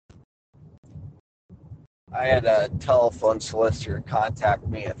I had a telephone solicitor contact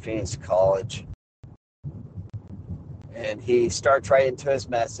me at Phoenix College, and he starts right into his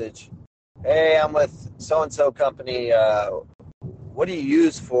message. Hey, I'm with so-and-so company. What do you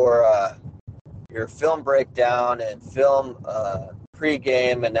use for your film breakdown and film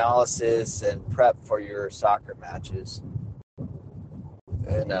pre-game analysis and prep for your soccer matches?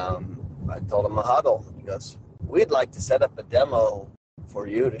 And I told him a huddle. He goes, we'd like to set up a demo for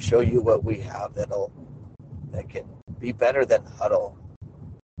you to show you what we have that can be better than huddle.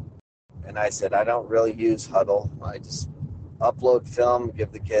 And I said, I don't really use huddle. I just upload film,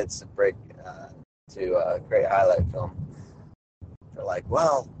 give the kids a break to create highlight film. They're like,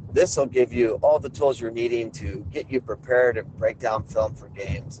 well, this will give you all the tools you're needing to get you prepared and break down film for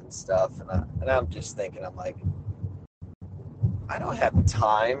games and stuff. And I'm just thinking, I'm like, I don't have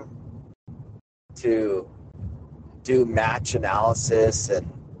time to do match analysis and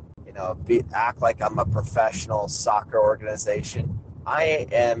act like I'm a professional soccer organization. I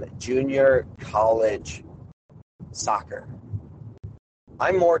am junior college soccer.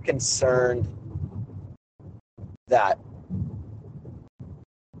 I'm more concerned that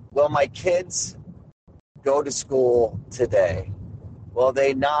will my kids go to school today? Will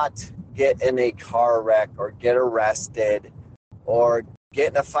they not get in a car wreck or get arrested or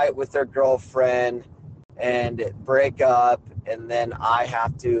get in a fight with their girlfriend and break up, and then I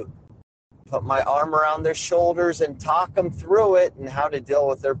have to put my arm around their shoulders and talk them through it and how to deal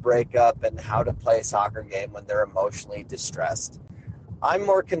with their breakup and how to play a soccer game when they're emotionally distressed. I'm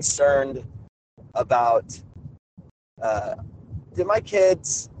more concerned about do my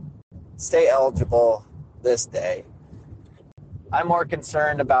kids stay eligible this day? I'm more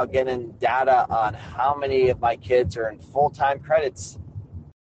concerned about getting data on how many of my kids are in full-time credits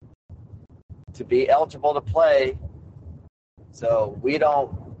to be eligible to play so we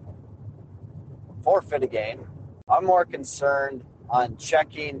don't forfeit a game. I'm more concerned on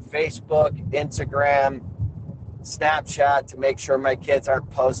checking Facebook, Instagram, Snapchat to make sure my kids aren't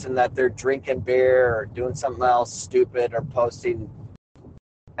posting that they're drinking beer or doing something else stupid or posting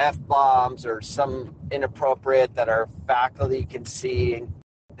F-bombs or some inappropriate that our faculty can see and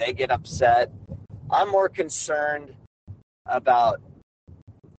they get upset. I'm more concerned about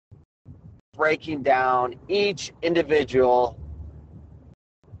breaking down each individual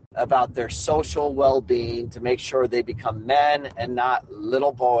about their social well-being to make sure they become men and not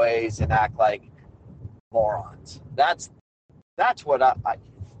little boys and act like morons. That's what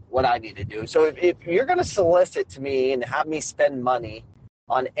I need to do. So if you're going to solicit to me and have me spend money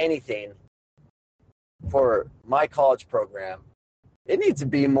on anything for my college program, it needs to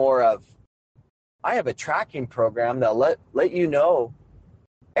be more of, I have a tracking program that'll let you know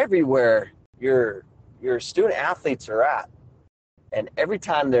everywhere your student athletes are at, and every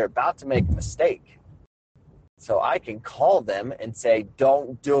time they're about to make a mistake, so I can call them and say,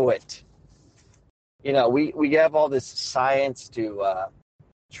 don't do it. We have all this science to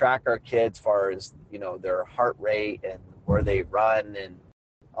track our kids as far as, their heart rate and where they run and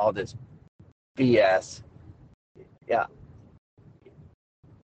all this BS. Yeah.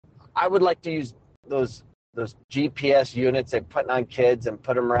 I would like to use those GPS units they're putting on kids and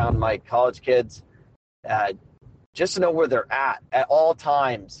put them around my college kids just to know where they're at all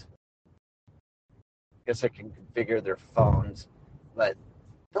times. I guess I can configure their phones, but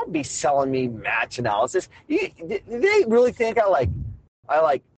don't be selling me match analysis. They really think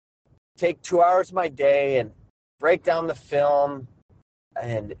I take 2 hours of my day and break down the film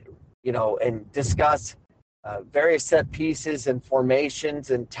and discuss various set pieces and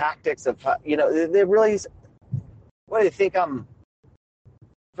formations and tactics of they really, what do they think, I'm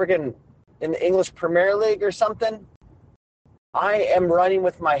freaking in the English Premier League or something? I am running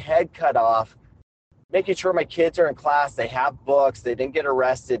with my head cut off, making sure my kids are in class, they have books, they didn't get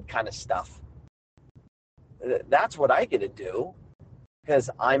arrested, kind of stuff. That's what I get to do because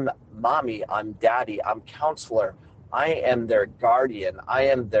I'm mommy, I'm daddy, I'm counselor. I am their guardian. I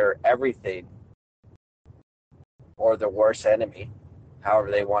am their everything, or the worst enemy,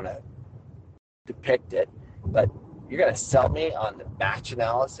 however they want to depict it. But you're going to sell me on the match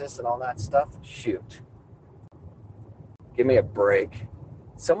analysis and all that stuff? Shoot. Give me a break.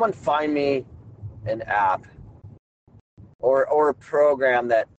 Someone find me an app or a program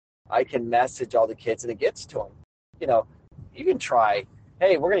that I can message all the kids and it gets to them. You can try,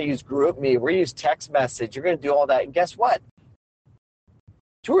 hey, we're going to use GroupMe, we're going to use text message, you're going to do all that. And guess what?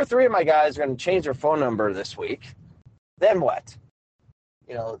 2 or 3 of my guys are going to change their phone number this week. Then what?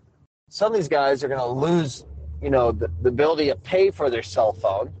 Some of these guys are going to lose, the ability to pay for their cell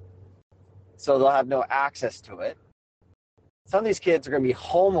phone, so they'll have no access to it. Some of these kids are going to be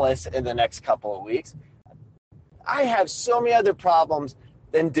homeless in the next couple of weeks. I have so many other problems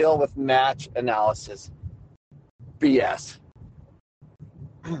than deal with match analysis. BS.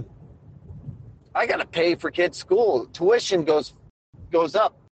 I got to pay for kids' school. Tuition goes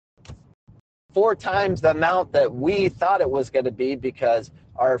up 4 times the amount that we thought it was going to be because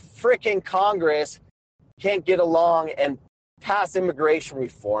our freaking Congress can't get along and pass immigration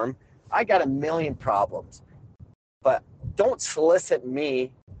reform. I got a million problems. But don't solicit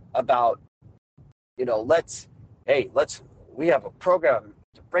me about, we have a program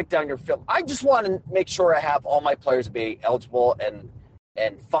to break down your film. I just want to make sure I have all my players be eligible and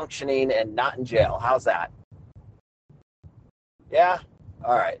functioning and not in jail. How's that? Yeah?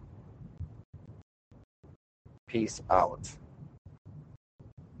 All right. Peace out.